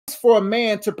for a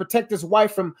man to protect his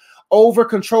wife from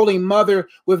over-controlling mother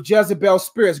with Jezebel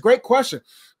spirits? Great question.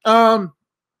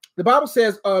 The Bible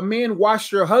says, men,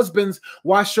 wash your husbands,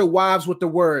 wash your wives with the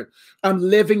word.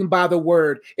 Living by the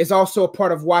word is also a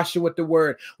part of washing with the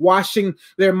word, washing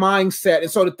their mindset.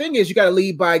 And so the thing is, you got to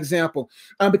lead by example,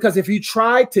 because if you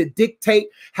try to dictate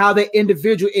how the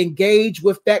individual engage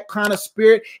with that kind of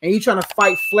spirit and you're trying to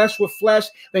fight flesh with flesh,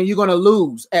 then you're going to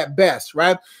lose at best,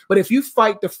 right? But if you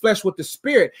fight the flesh with the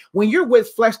spirit, when you're with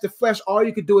flesh to flesh, all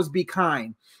you can do is be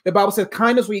kind. The Bible says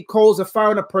kindness will heat coals of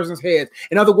fire in a person's head.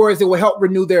 In other words, it will help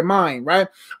renew their mind, right?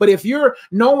 But if you're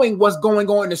knowing what's going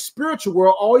on in the spiritual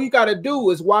world, all you got to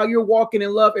do is while you're walking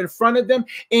in love in front of them,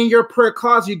 in your prayer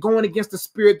closet, you're going against the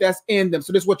spirit that's in them.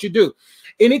 So this is what you do.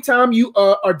 Anytime you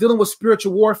are dealing with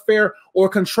spiritual warfare or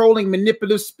controlling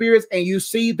manipulative spirits and you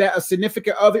see that a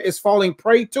significant other is falling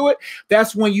prey to it,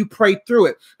 that's when you pray through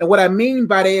it. And what I mean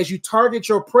by that is you target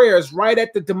your prayers right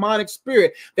at the demonic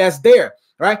spirit that's there.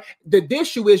 Right. The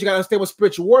issue is you got to understand with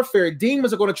spiritual warfare,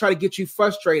 demons are going to try to get you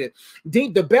frustrated. The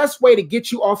best way to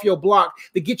get you off your block,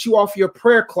 to get you off your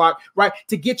prayer clock, right,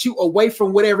 to get you away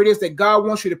from whatever it is that God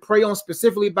wants you to pray on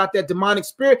specifically about that demonic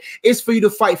spirit is for you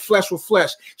to fight flesh with flesh.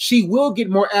 She will get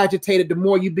more agitated the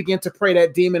more you begin to pray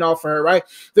that demon off of her. Right.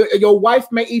 Your wife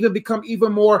may even become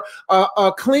even more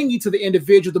clingy to the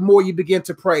individual the more you begin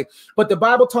to pray. But the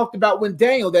Bible talked about when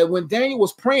Daniel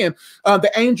was praying,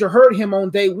 the angel heard him on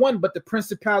day one, but the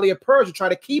principality of Persia try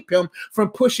to keep him from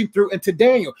pushing through into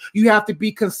Daniel. You have to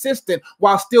be consistent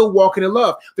while still walking in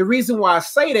love. The reason why I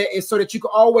say that is so that you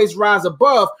can always rise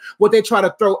above what they try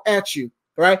to throw at you.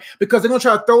 Right? Because they're going to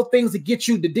try to throw things to get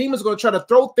you. The demons are going to try to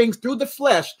throw things through the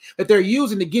flesh that they're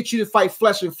using to get you to fight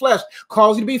flesh and flesh,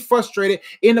 cause you to be frustrated,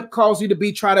 end up causing you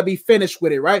to try to be finished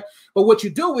with it. Right? But what you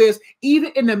do is,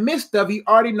 even in the midst of it, you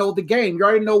already know the game. You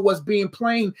already know what's being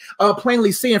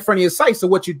plainly seen in front of your sight. So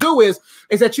what you do is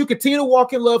that you continue to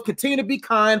walk in love, continue to be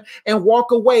kind, and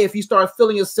walk away if you start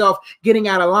feeling yourself getting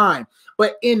out of line.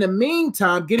 But in the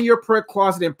meantime, get in your prayer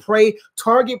closet and pray,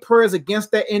 target prayers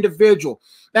against that individual.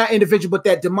 Not individual, but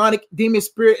that demonic demon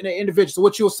spirit in the individual. So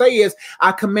what you'll say is,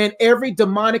 I command every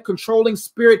demonic controlling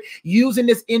spirit using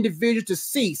this individual to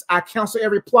cease. I cancel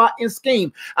every plot and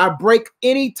scheme. I break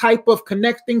any type of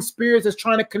connecting spirits that's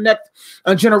trying to connect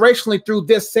generationally through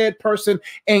this said person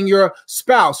and your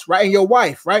spouse, right? And your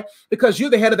wife, right? Because you're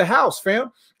the head of the house,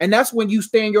 fam. And that's when you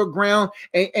stand your ground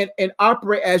and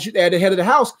operate as you at the head of the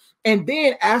house. And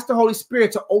then ask the Holy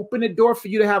Spirit to open the door for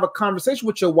you to have a conversation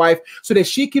with your wife so that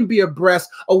she can be abreast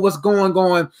of what's going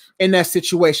on in that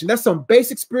situation. That's some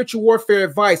basic spiritual warfare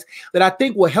advice that I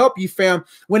think will help you, fam,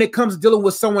 when it comes to dealing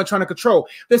with someone trying to control.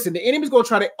 Listen, the enemy's going to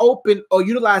try to open or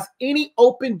utilize any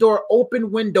open door,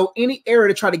 open window, any area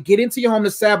to try to get into your home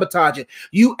to sabotage it.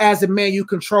 You as a man, you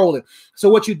control it. So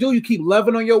what you do, you keep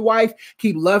loving on your wife,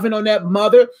 keep loving on that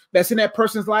mother that's in that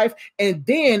person's life. And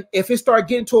then if it start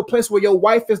getting to a place where your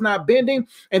wife is not bending,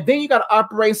 and then you got to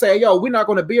operate and say, yo, we're not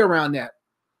going to be around that.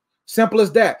 Simple as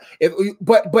that.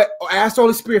 But ask the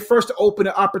Holy Spirit first to open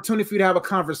an opportunity for you to have a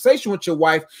conversation with your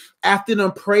wife after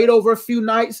them prayed over a few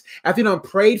nights, after them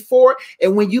prayed for it.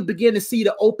 And when you begin to see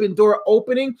the open door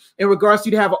opening in regards to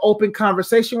you to have an open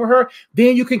conversation with her,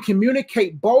 then you can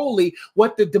communicate boldly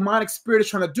what the demonic spirit is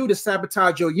trying to do to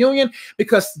sabotage your union,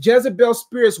 because Jezebel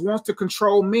spirits wants to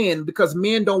control men, because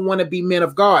men don't want to be men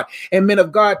of God, and men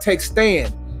of God takes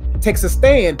a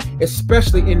stand,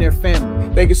 especially in their family.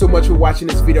 Thank you so much for watching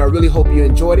this video. I really hope you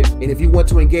enjoyed it. And if you want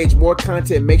to engage more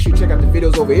content, make sure you check out the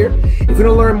videos over here. If you want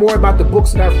to learn more about the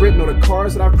books that I've written or the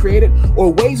cards that I've created,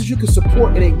 or ways that you can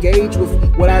support and engage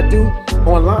with what I do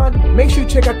online, make sure you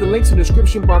check out the links in the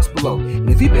description box below. And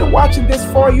if you've been watching this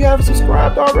far, you haven't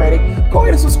subscribed already, go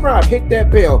ahead and subscribe, hit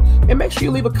that bell, and make sure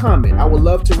you leave a comment. I would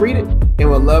love to read it and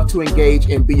would love to engage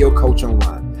and be your coach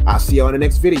online. I'll see you on the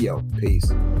next video.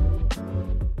 Peace.